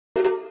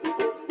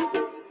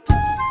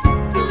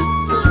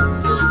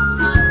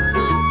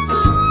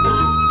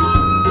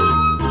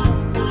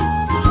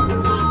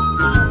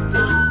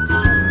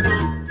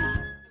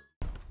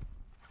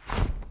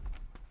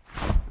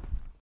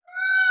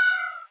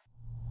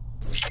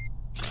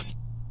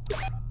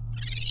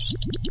A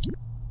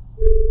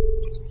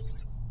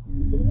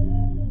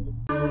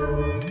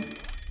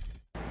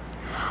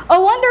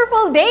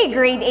wonderful day,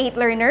 grade 8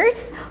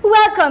 learners!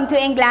 Welcome to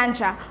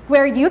Eng8,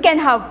 where you can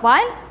have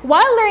fun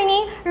while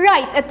learning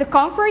right at the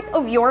comfort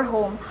of your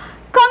home.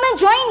 Come and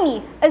join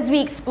me as we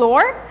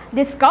explore,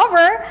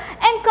 discover,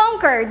 and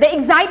conquer the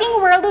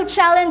exciting world of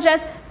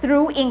challenges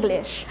through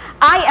English.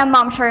 I am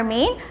Ma'am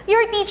Charmaine,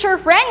 your teacher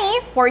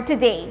Franny for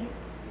today.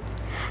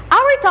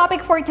 Our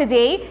topic for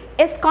today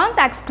is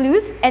Context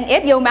Clues and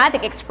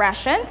Idiomatic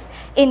Expressions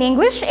in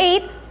English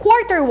 8,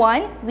 Quarter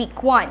 1,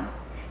 Week 1.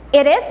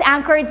 It is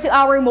anchored to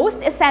our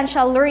most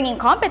essential learning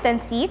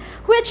competency,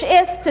 which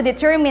is to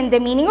determine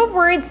the meaning of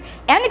words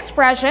and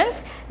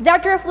expressions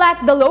that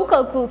reflect the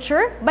local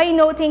culture by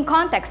noting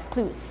context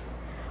clues.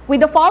 With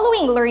the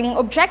following learning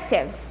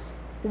objectives.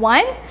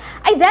 1.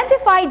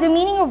 Identify the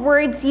meaning of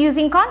words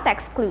using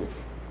context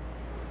clues.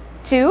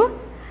 2.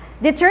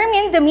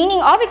 Determine the meaning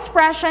of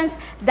expressions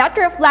that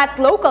reflect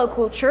local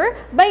culture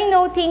by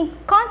noting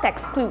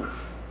context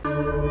clues.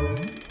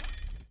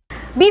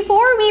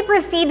 Before we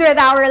proceed with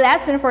our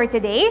lesson for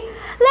today,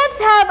 let's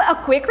have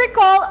a quick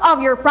recall of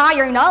your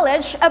prior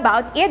knowledge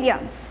about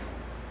idioms.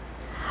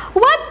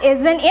 What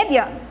is an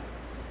idiom?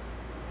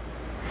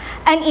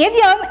 An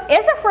idiom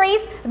is a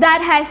phrase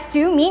that has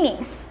two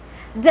meanings,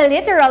 the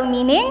literal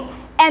meaning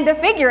and the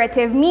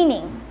figurative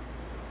meaning.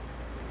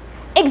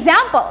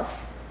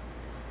 Examples: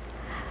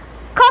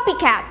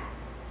 copycat,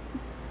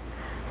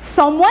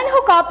 someone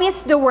who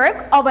copies the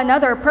work of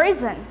another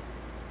person.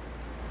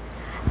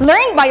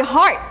 Learn by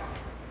heart,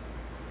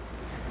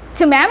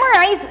 to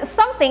memorize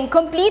something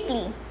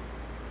completely.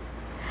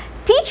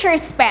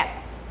 Teacher's pet,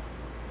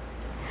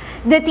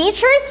 the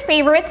teacher's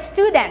favorite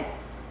student.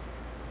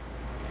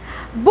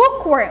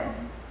 Bookworm,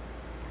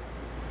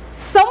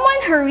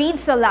 someone who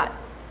reads a lot.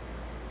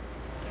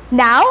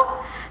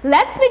 Now,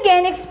 let's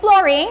begin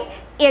exploring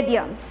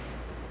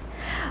idioms.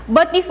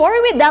 But before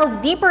we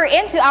delve deeper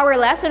into our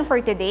lesson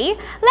for today,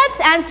 let's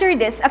answer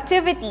this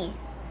activity.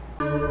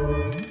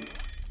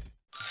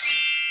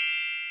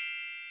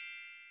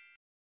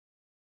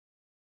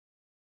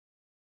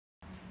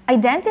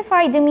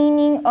 Identify the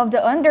meaning of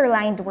the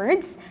underlined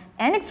words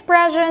and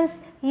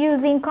expressions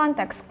using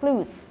context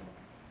clues.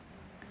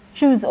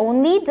 Choose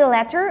only the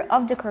letter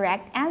of the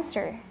correct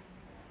answer.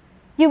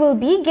 You will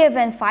be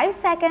given 5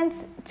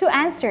 seconds to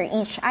answer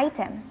each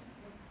item.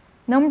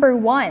 Number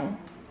 1.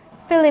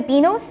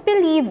 Filipinos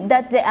believe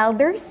that the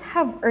elders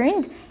have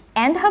earned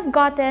and have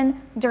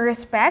gotten the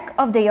respect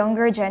of the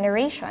younger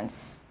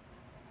generations.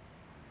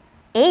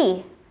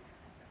 A.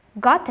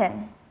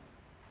 Gotten.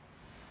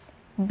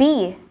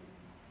 B.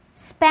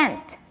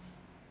 Spent.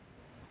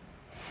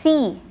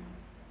 C.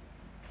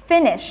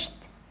 Finished.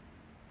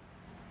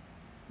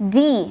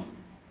 D.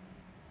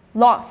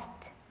 Lost.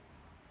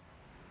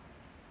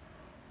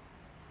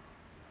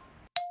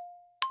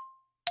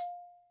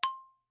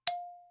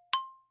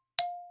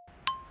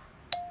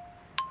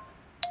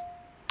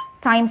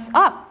 Time's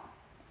up.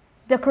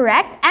 The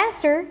correct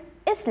answer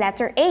is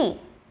letter A,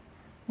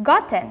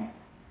 gotten.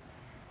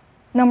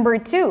 Number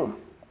 2.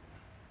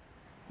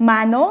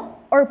 Mano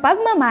or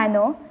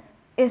pagmamano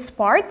is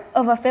part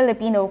of a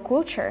Filipino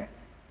culture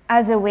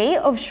as a way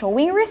of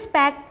showing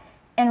respect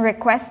and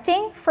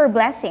requesting for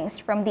blessings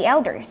from the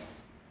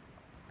elders.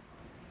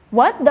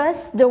 What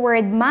does the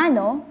word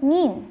mano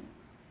mean?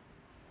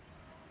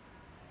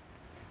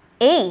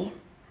 A.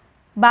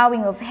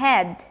 Bowing of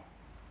head.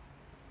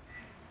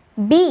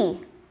 B.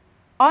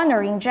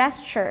 Honoring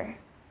gesture.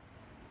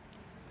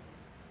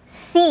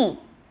 C.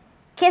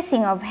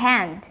 Kissing of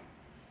hand.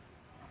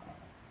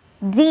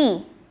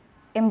 D.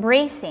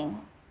 Embracing.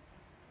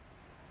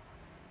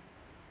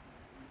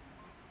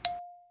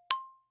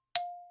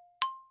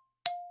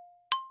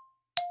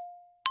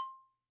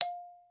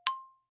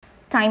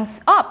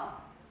 Time's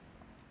up.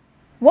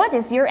 What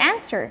is your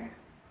answer?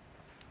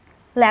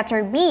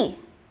 Letter B.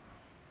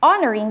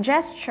 Honoring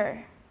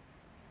gesture.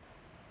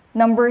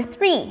 Number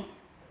 3.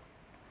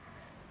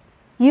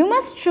 You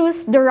must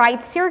choose the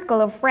right circle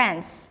of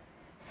friends,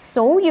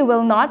 so you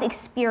will not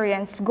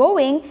experience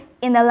going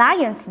in a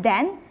lion's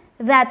den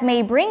that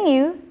may bring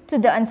you to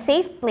the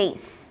unsafe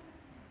place.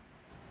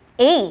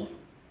 A.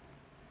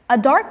 A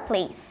dark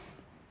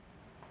place.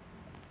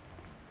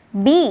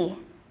 B.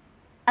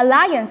 A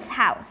lion's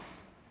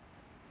house.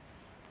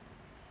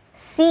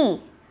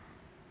 C.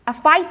 A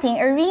fighting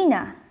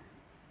arena.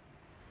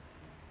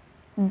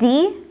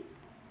 D.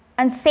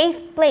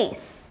 Unsafe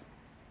place.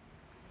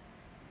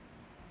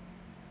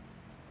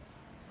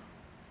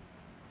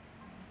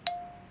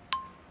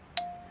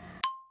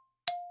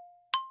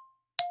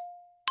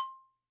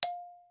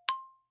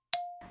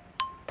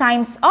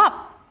 Time's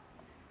up.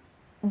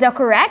 The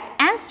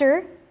correct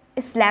answer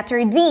is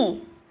letter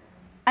D,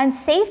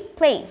 unsafe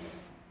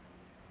place.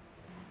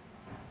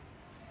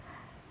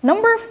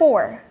 Number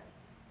 4.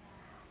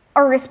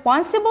 A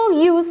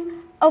responsible youth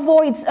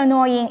avoids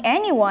annoying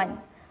anyone,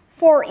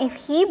 for if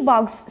he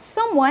bugs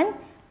someone,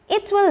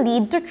 it will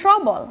lead to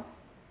trouble.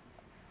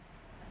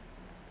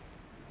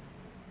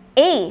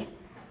 A.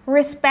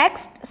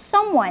 Respects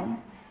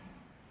someone.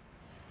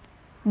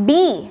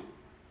 B.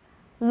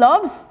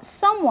 Loves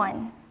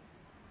someone.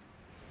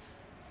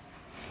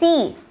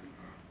 C.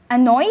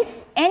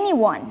 Annoys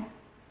anyone.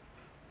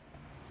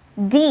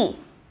 D.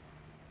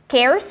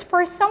 Cares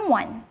for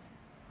someone.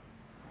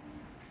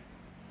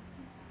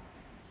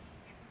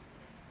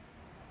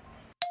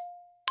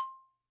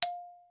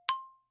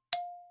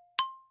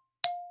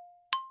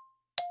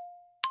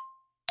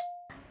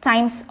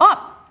 Time's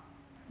up.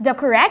 The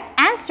correct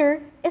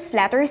answer is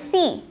letter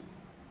C.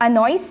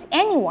 Annoys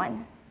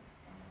anyone.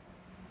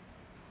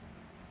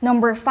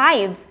 Number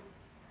 5.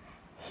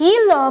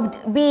 He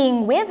loved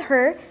being with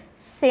her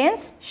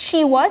since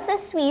she was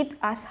as sweet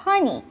as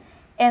honey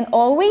and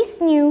always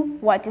knew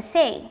what to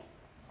say.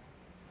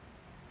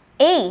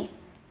 A.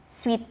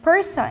 Sweet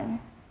person.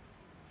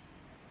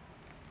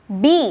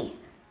 B.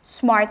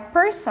 Smart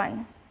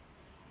person.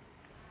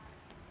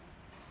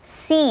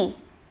 C.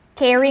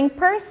 Caring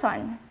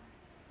person.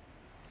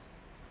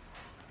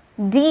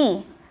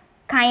 D.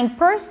 Kind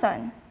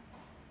person.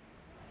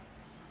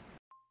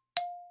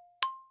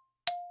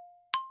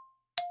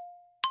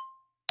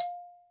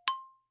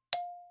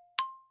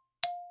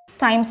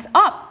 Time's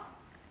up.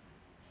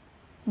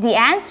 The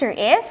answer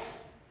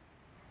is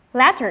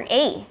letter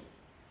A.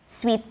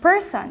 Sweet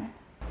person.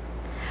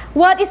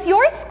 What is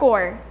your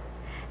score?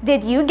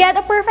 Did you get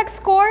a perfect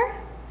score?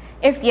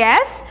 If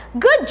yes,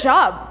 good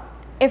job.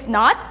 If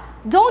not,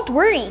 don't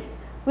worry.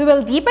 We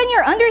will deepen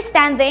your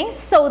understanding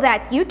so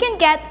that you can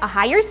get a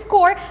higher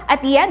score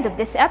at the end of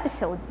this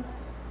episode.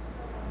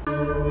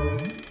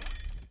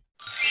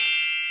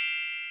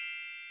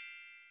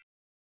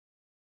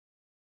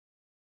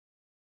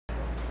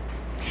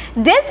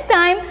 This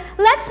time,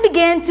 let's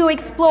begin to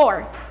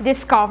explore,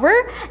 discover,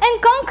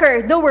 and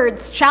conquer the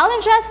word's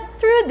challenges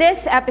through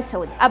this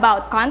episode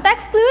about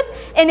context clues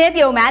and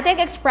idiomatic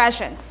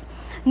expressions.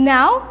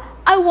 Now,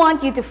 I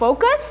want you to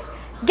focus,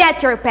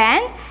 get your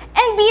pen,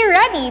 and be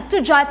ready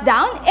to jot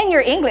down in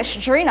your English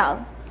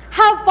journal.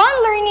 Have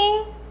fun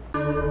learning!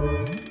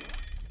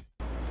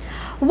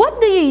 What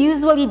do you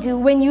usually do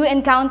when you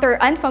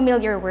encounter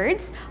unfamiliar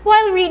words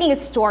while reading a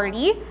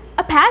story,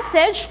 a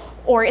passage,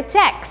 or a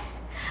text?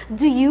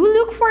 Do you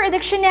look for a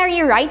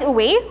dictionary right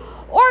away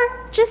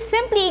or just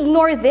simply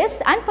ignore these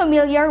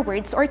unfamiliar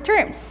words or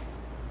terms?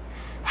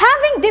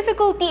 Having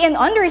difficulty in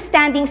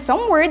understanding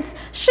some words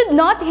should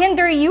not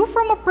hinder you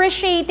from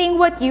appreciating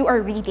what you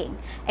are reading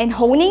and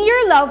honing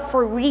your love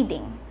for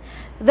reading.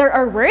 There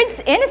are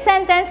words in a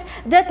sentence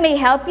that may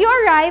help you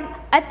arrive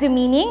at the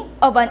meaning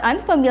of an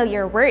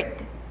unfamiliar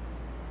word.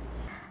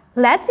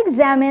 Let's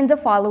examine the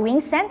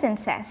following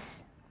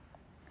sentences.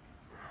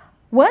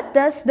 What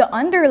does the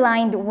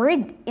underlined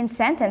word in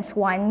sentence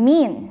 1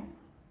 mean?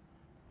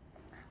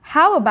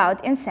 How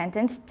about in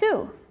sentence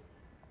 2?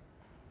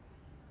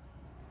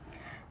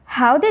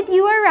 How did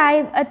you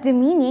arrive at the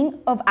meaning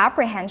of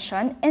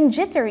apprehension and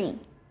jittery?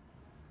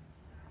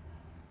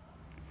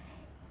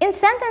 In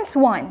sentence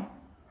 1,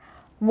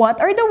 what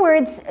are the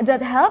words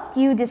that helped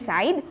you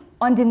decide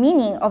on the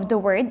meaning of the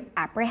word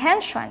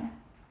apprehension?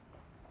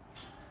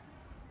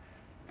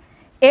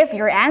 If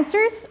your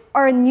answers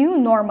are new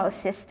normal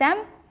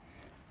system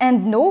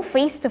and no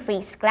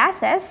face-to-face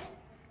classes,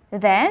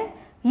 then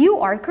you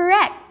are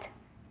correct.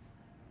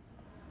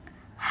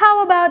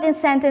 How about in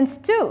sentence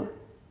 2?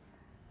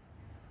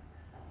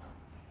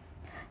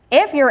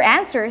 If your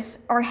answers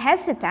are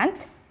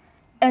hesitant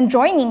and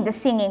joining the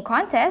singing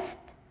contest,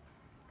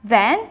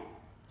 then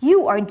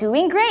you are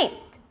doing great.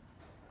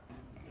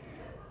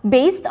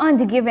 Based on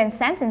the given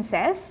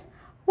sentences,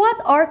 what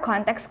are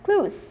context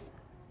clues?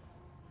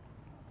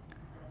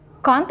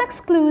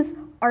 Context clues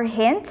are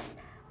hints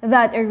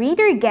that a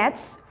reader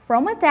gets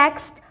from a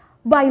text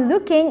by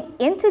looking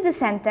into the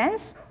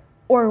sentence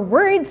or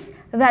words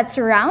that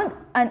surround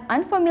an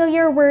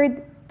unfamiliar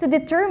word to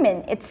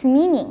determine its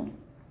meaning.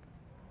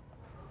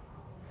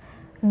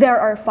 There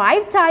are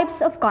 5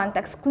 types of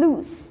context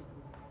clues.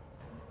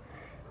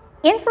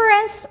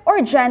 Inference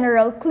or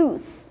general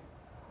clues.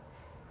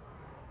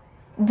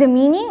 The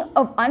meaning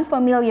of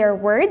unfamiliar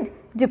word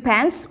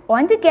depends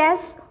on the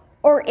guess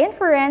or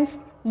inference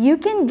you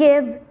can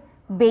give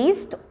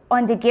based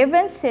on the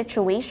given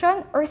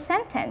situation or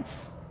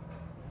sentence.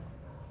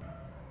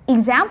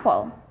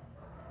 Example: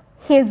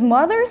 his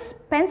mother's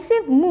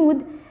pensive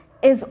mood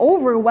is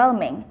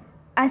overwhelming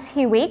as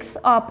he wakes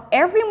up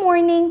every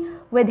morning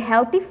with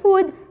healthy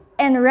food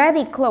and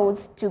ready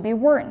clothes to be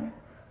worn.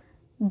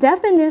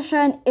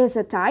 Definition is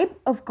a type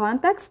of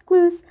context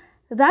clues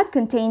that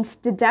contains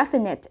the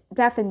definite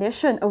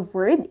definition of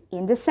word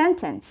in the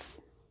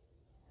sentence.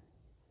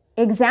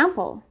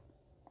 Example: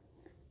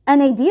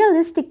 an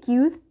idealistic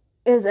youth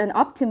is an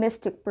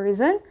optimistic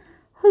person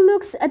who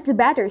looks at the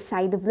better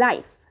side of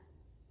life.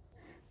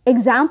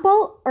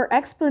 Example or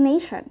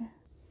explanation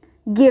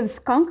gives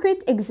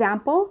concrete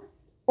example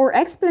or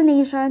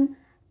explanation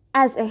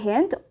as a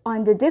hint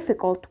on the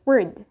difficult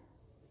word.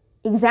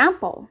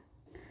 Example: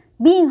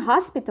 being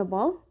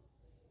hospitable,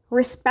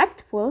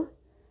 respectful,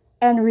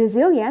 and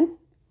resilient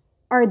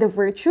are the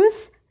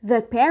virtues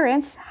that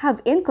parents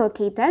have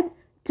inculcated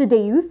to the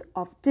youth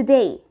of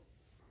today.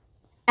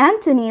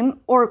 Antonym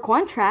or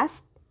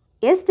contrast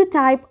is the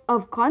type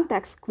of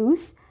context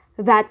clues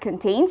that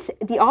contains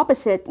the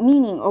opposite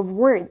meaning of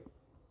word.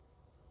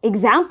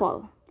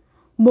 Example,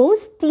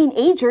 most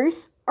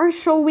teenagers are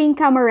showing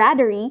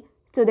camaraderie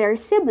to their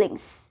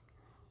siblings,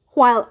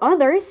 while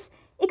others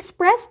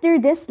express their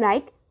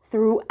dislike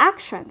through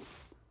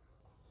actions.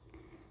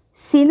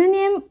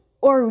 Synonym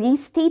or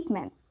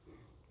restatement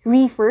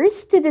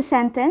refers to the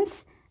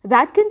sentence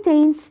that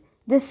contains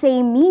the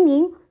same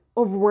meaning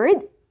of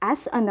word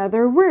as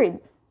another word.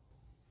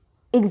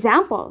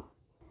 Example,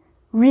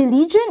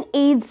 religion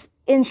aids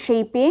in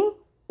shaping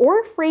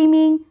or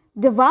framing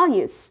the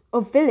values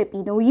of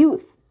Filipino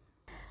youth.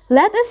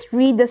 Let us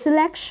read the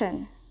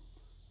selection.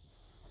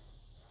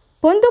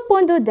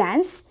 Pondo-pondo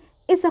dance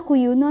is a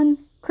kuyunon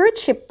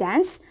courtship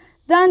dance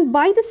done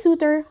by the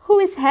suitor who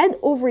is head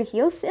over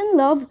heels in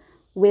love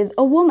with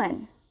a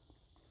woman.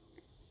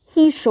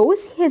 He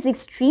shows his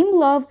extreme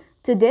love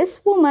to this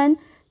woman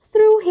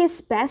through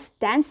his best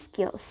dance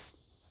skills,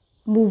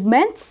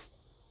 movements,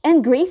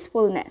 and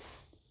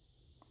gracefulness.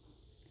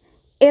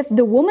 If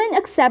the woman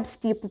accepts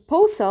the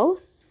proposal,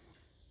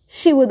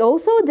 she would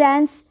also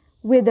dance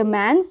with the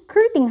man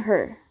courting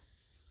her.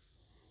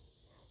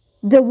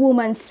 The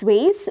woman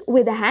sways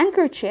with a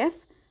handkerchief,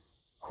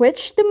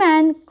 which the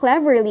man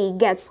cleverly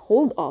gets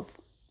hold of.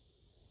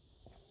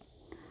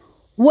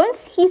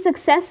 Once he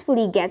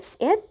successfully gets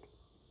it,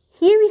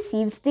 he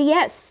receives the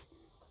yes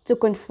to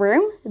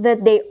confirm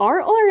that they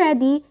are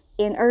already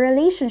in a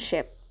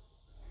relationship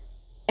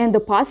and the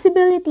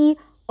possibility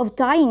of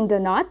tying the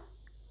knot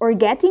or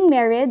getting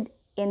married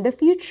in the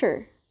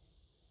future.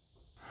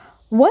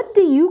 What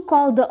do you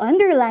call the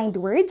underlined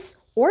words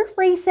or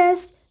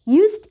phrases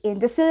used in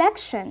the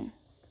selection?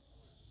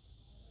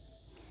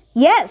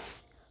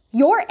 Yes,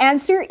 your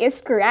answer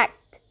is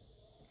correct.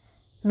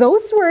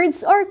 Those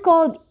words are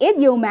called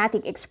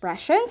idiomatic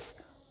expressions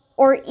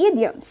or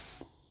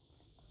idioms.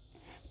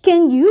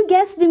 Can you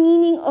guess the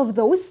meaning of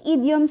those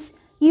idioms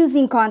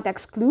using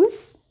context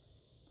clues?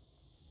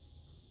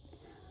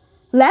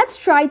 Let's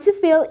try to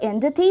fill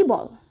in the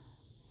table.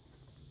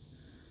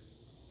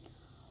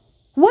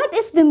 What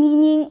is the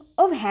meaning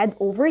of head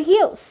over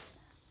heels?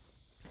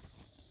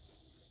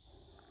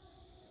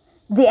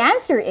 The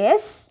answer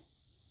is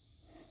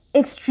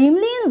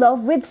extremely in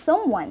love with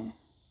someone.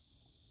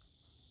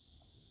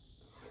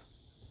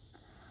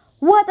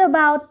 What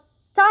about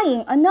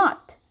tying a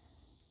knot?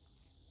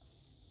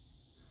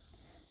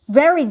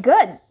 Very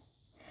good.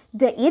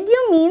 The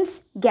idiom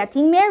means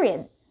getting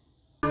married.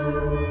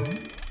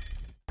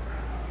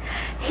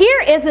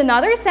 Here is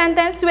another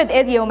sentence with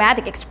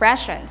idiomatic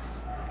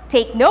expressions.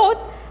 Take note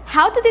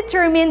how to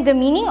determine the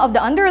meaning of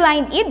the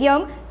underlined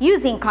idiom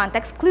using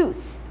context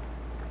clues.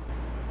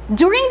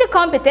 During the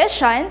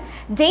competition,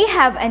 they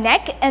have a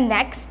neck and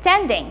neck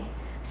standing,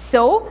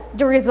 so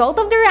the result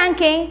of the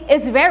ranking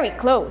is very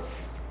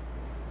close.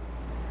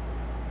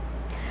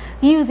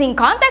 Using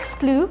context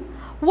clue,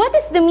 what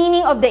is the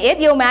meaning of the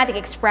idiomatic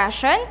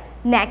expression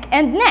neck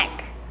and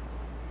neck?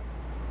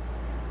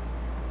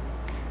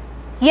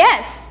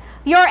 Yes,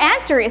 your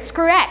answer is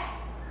correct.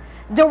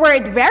 The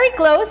word very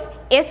close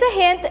is a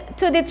hint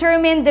to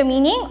determine the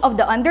meaning of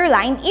the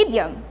underlined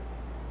idiom.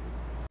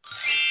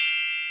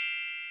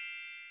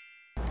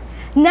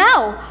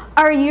 Now,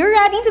 are you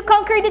ready to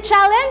conquer the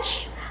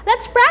challenge?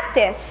 Let's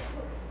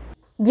practice!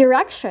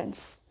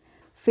 Directions.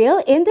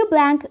 Fill in the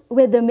blank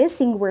with the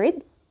missing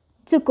word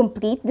to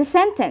complete the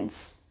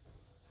sentence.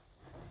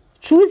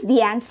 Choose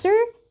the answer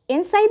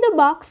inside the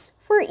box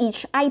for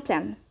each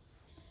item.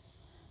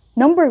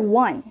 Number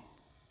 1.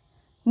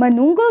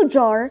 Manungol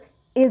jar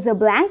is a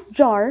blank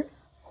jar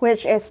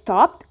which is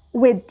topped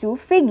with 2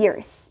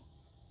 figures.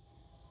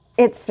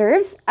 It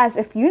serves as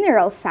a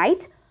funeral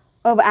site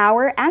of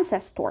our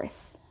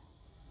ancestors.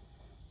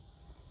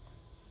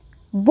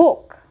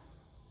 Book,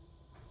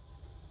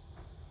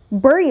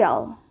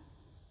 burial,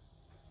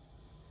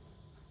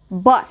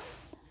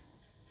 bus.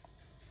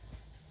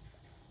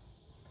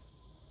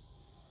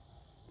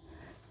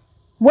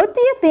 What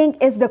do you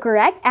think is the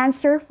correct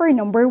answer for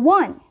number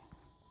 1?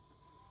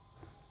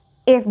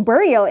 If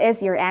burial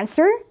is your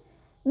answer,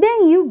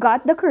 then you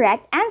got the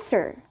correct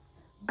answer.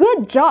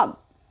 Good job!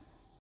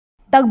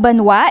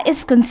 Tagbanwa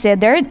is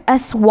considered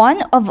as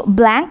one of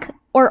blank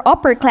or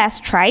upper-class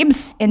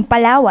tribes in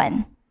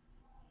Palawan.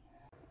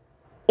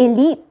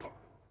 Elite,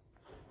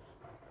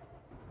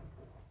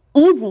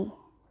 easy,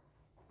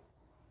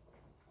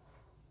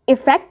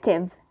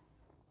 effective.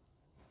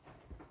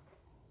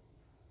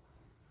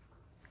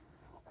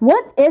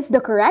 What is the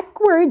correct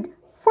word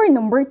for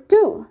number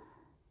 2?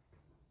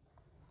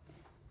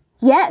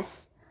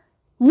 Yes,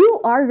 you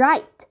are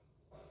right.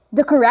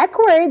 The correct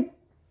word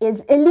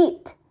is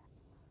elite.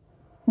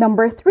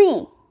 Number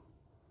 3.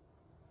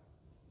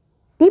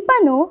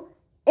 Tipano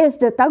is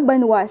the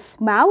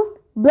Tagbanwa's mouth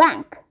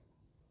blank,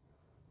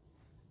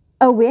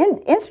 a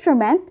wind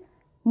instrument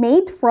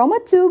made from a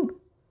tube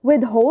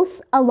with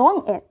holes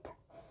along it.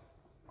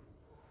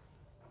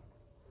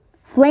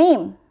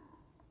 Flame,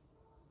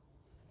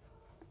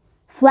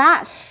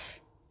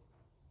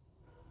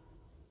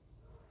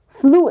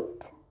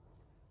 flute.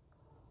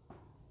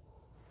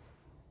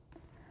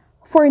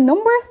 For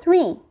number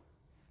 3,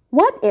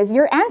 what is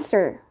your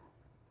answer?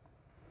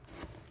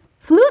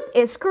 Flute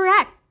is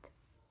correct.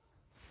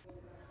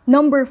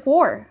 Number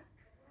 4,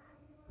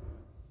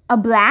 a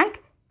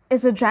blank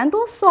is a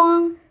gentle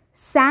song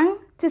sang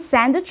to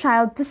send a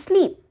child to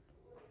sleep.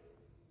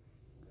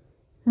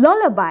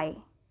 Lullaby,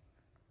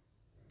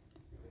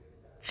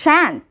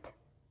 chant,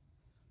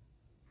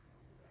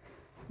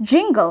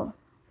 jingle.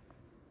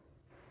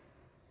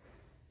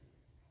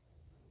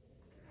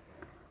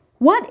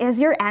 What is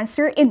your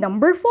answer in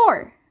number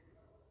 4?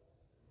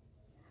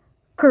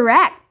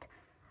 Correct.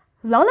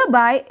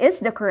 Lullaby is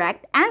the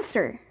correct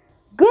answer.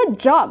 Good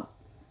job.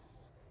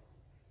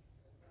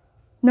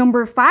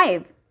 Number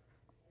 5.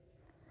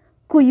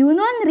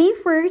 Kuyunon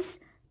refers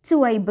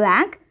to a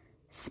blank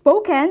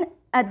spoken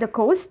at the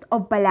coast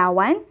of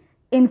Palawan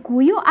in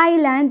Cuyo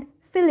Island,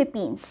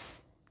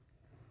 Philippines.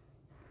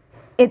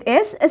 It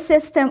is a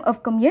system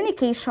of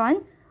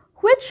communication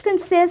which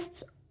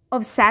consists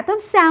of set of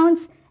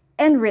sounds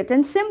and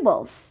written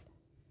symbols.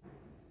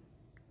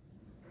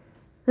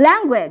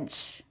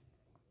 Language,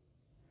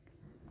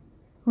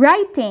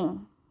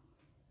 writing,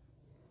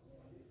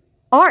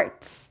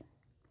 arts.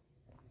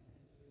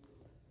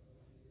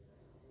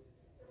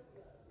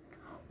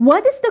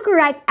 What is the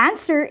correct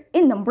answer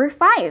in number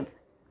 5?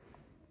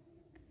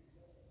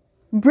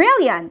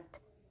 Brilliant!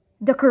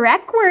 The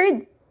correct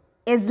word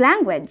is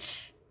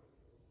language.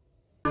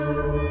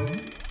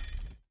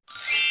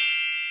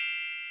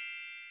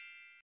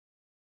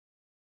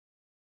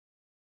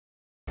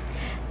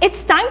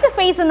 It's time to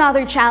face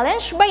another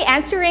challenge by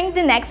answering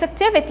the next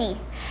activity.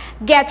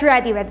 Get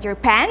ready with your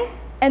pen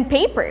and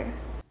paper.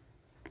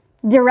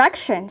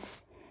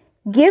 Directions.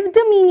 Give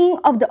the meaning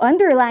of the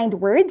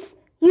underlined words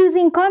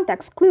using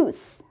context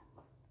clues.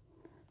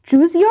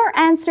 Choose your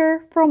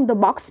answer from the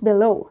box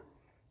below.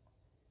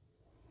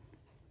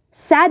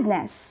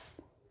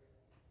 Sadness,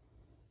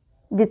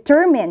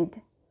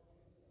 determined,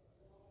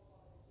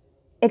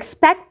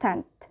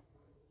 expectant,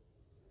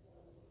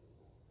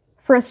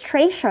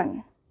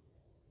 frustration,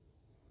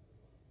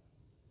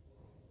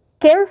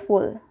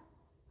 careful,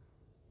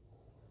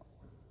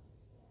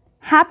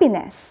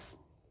 happiness.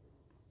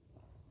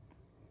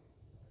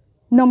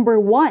 Number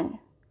 1.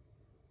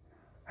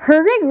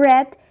 Her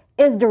regret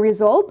is the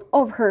result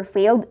of her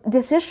failed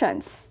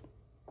decisions.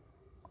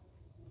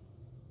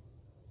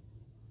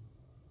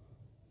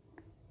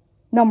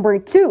 Number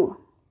 2.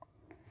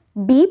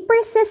 Be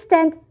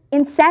persistent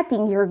in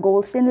setting your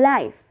goals in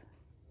life.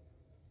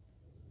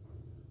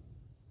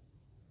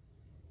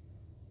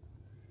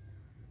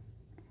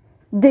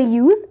 The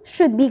youth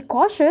should be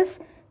cautious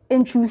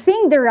in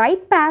choosing the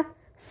right path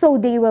so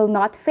they will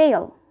not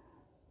fail.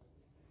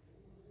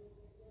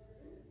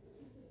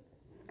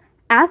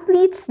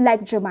 Athletes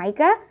like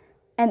Jamaica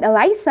and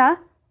Eliza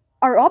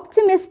are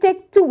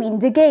optimistic to win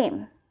the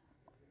game.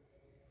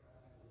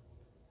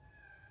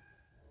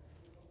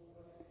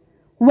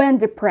 When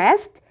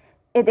depressed,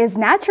 it is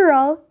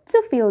natural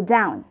to feel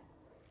down.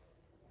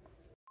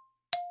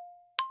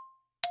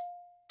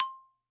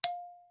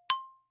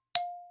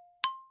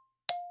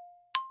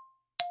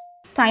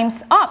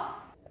 Time's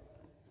up.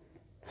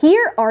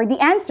 Here are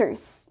the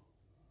answers.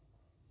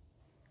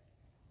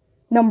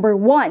 Number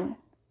 1.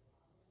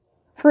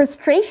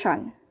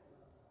 Frustration.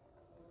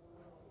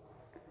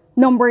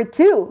 Number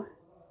 2.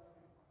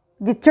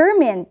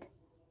 Determined.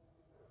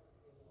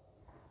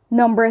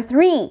 Number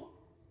 3.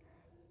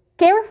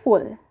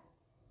 Careful.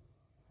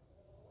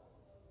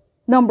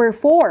 Number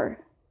 4.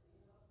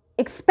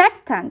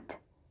 Expectant.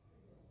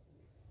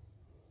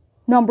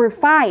 Number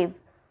 5.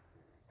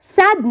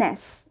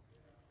 Sadness.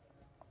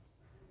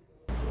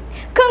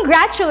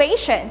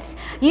 Congratulations!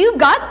 You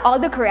got all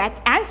the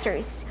correct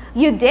answers.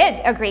 You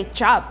did a great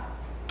job.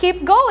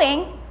 Keep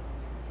going!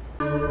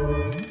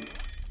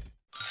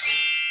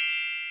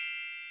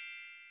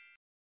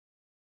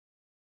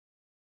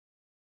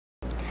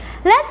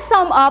 Let's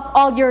sum up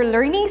all your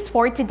learnings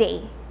for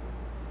today.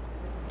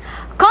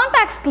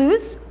 Context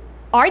clues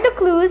are the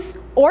clues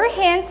or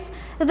hints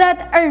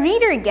that a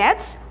reader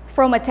gets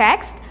from a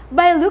text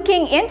by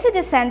looking into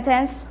the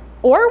sentence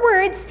or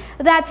words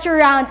that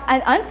surround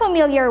an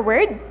unfamiliar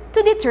word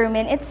to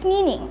determine its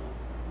meaning.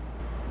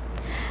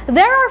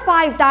 There are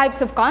 5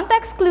 types of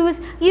context clues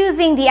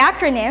using the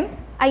acronym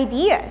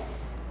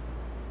IDEAS.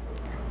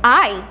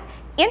 I.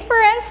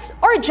 Inference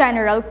or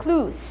general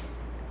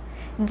clues.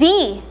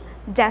 D.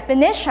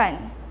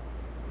 Definition.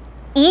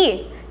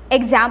 E.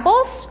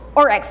 Examples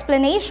or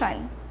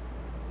explanation.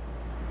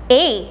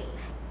 A.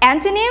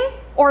 Antonym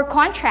or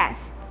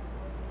contrast.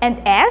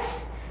 And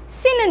S.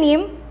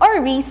 Synonym or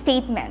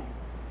restatement.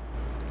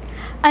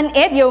 An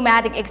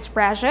idiomatic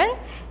expression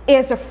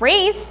is a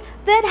phrase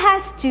that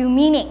has 2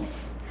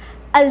 meanings,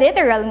 a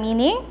literal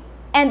meaning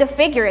and a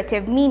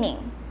figurative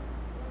meaning.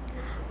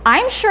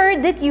 I'm sure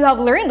that you have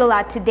learned a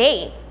lot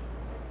today.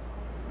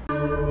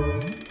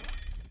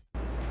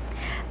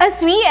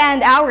 As we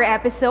end our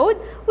episode,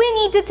 we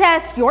need to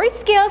test your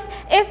skills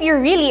if you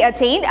really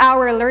attained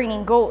our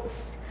learning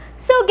goals.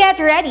 So get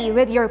ready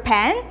with your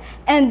pen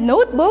and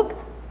notebook,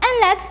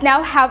 and let's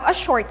now have a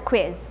short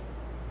quiz.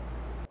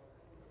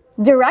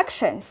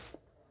 Directions.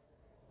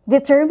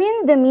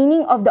 Determine the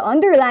meaning of the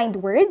underlined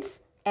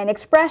words and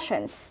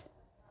expressions.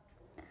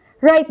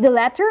 Write the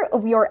letter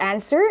of your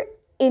answer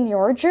in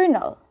your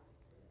journal.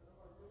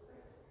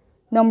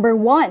 Number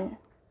 1.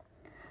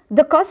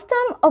 The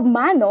custom of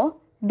mano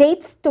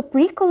dates to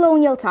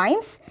pre-colonial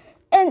times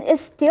and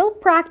is still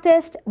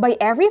practiced by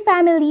every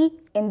family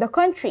in the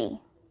country.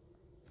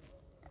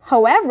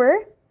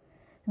 However,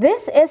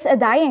 this is a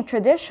dying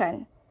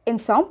tradition in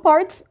some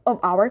parts of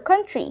our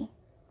country.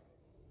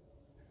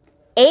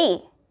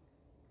 A.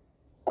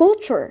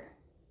 Culture.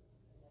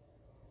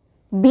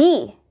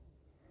 B.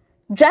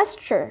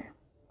 Gesture.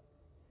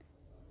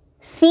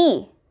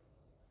 C.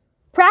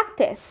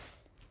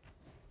 Practice.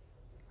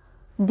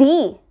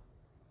 D.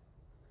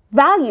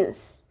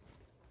 Values.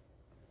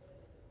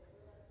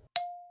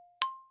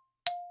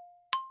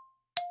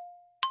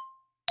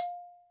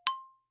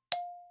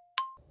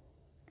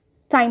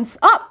 Time's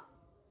up.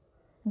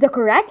 The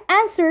correct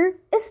answer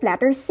is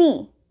letter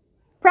C.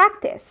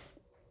 Practice.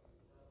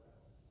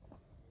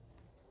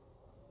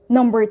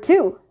 Number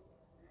 2.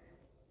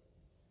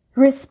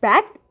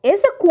 Respect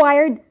is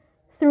acquired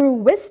through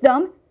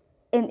wisdom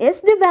and is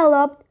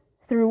developed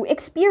through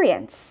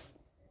experience.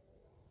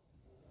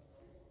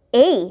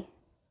 A.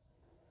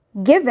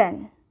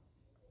 Given.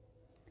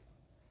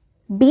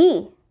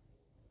 B.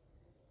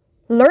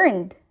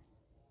 Learned.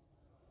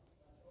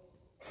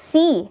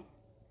 C.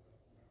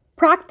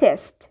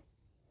 Practiced.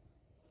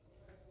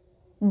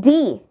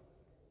 D.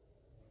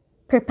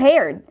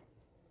 Prepared.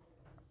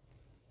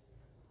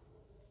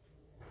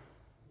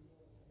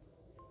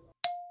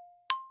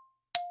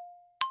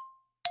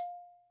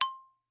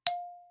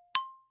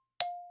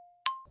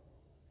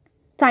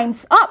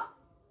 Time's up.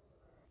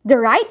 The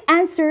right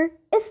answer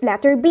is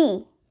letter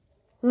B.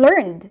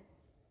 Learned.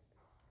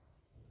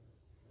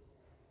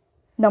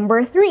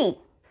 Number 3.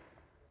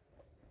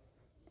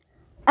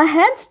 A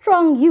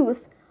headstrong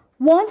youth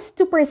wants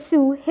to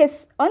pursue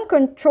his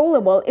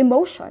uncontrollable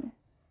emotion.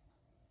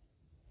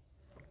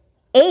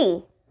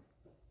 A.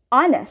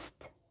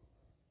 Honest.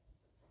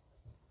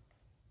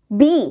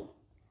 B.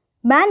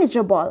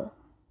 Manageable.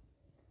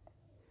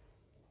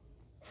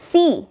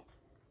 C.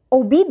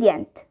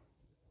 Obedient.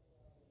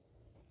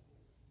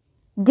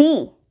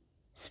 D.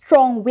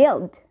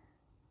 Strong-willed.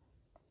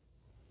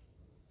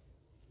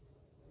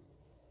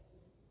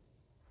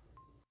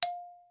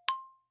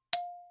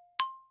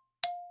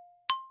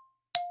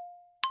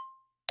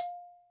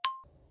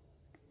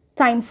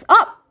 Time's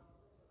up.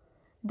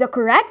 The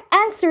correct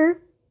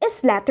answer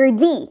is letter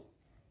D.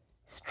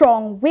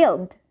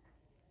 Strong-willed.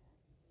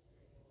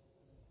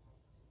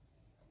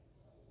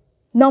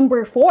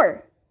 Number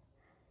 4.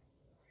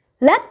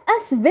 Let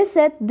us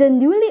visit the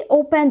newly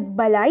opened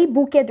Balay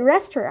Bukid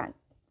restaurant.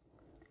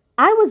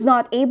 I was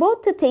not able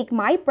to take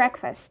my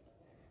breakfast,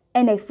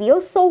 and I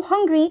feel so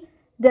hungry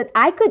that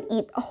I could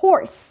eat a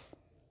horse.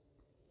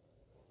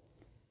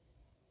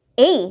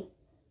 A.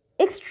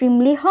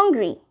 Extremely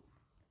hungry.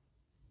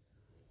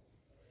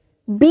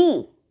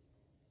 B.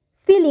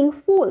 Feeling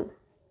full.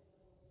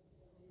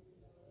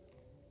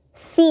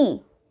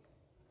 C.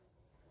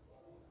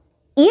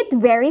 Eat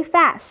very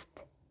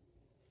fast.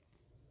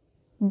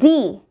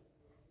 D.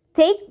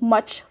 Take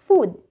much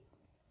food.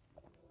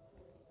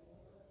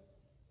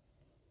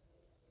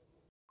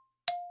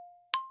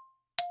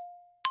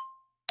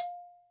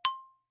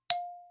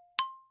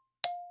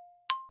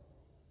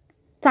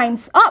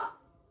 Time's up.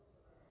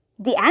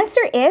 The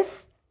answer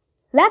is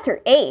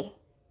letter A.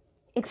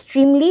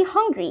 Extremely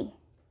hungry.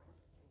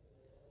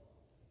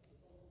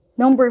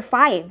 Number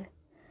 5.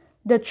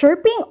 The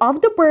chirping of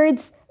the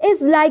birds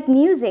is like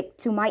music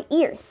to my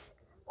ears,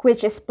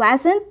 which is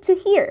pleasant to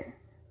hear.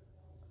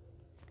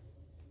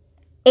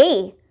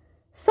 A.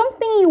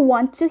 Something you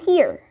want to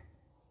hear.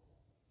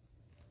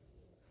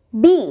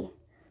 B.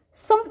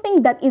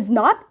 Something that is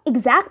not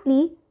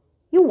exactly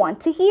you want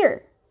to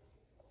hear.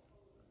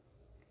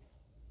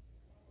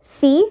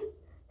 C.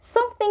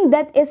 Something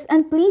that is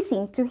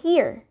unpleasing to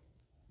hear.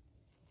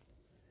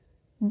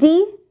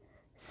 D.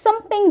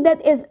 Something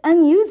that is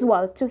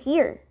unusual to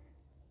hear.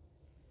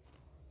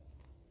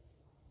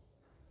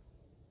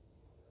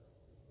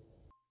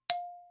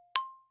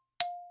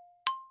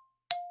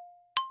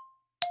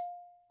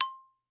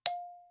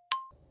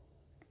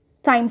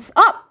 Time's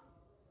up.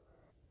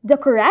 The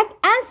correct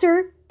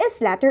answer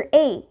is letter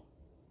A.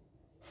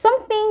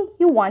 Something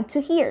you want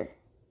to hear.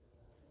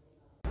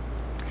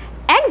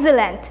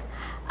 Excellent!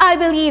 I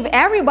believe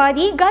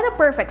everybody got a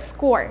perfect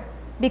score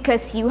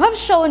because you have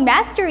shown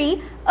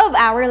mastery of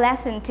our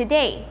lesson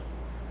today.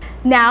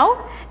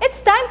 Now,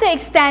 it's time to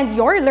extend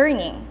your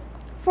learning.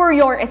 For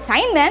your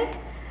assignment,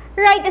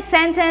 write a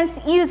sentence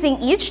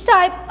using each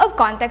type of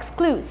context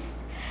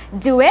clues.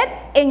 Do it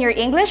in your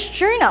English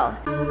journal.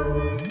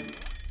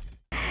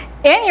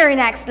 In your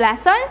next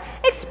lesson,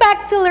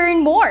 expect to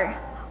learn more.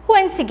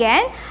 Once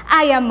again,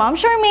 I am Ma'am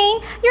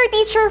Charmaine, your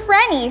teacher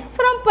Franny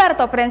from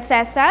Puerto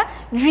Princesa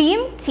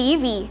Dream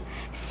TV.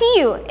 See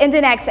you in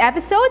the next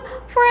episode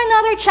for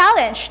another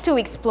challenge to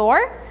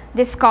explore,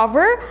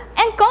 discover,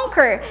 and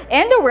conquer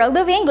in the world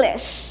of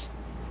English.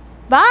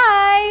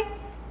 Bye!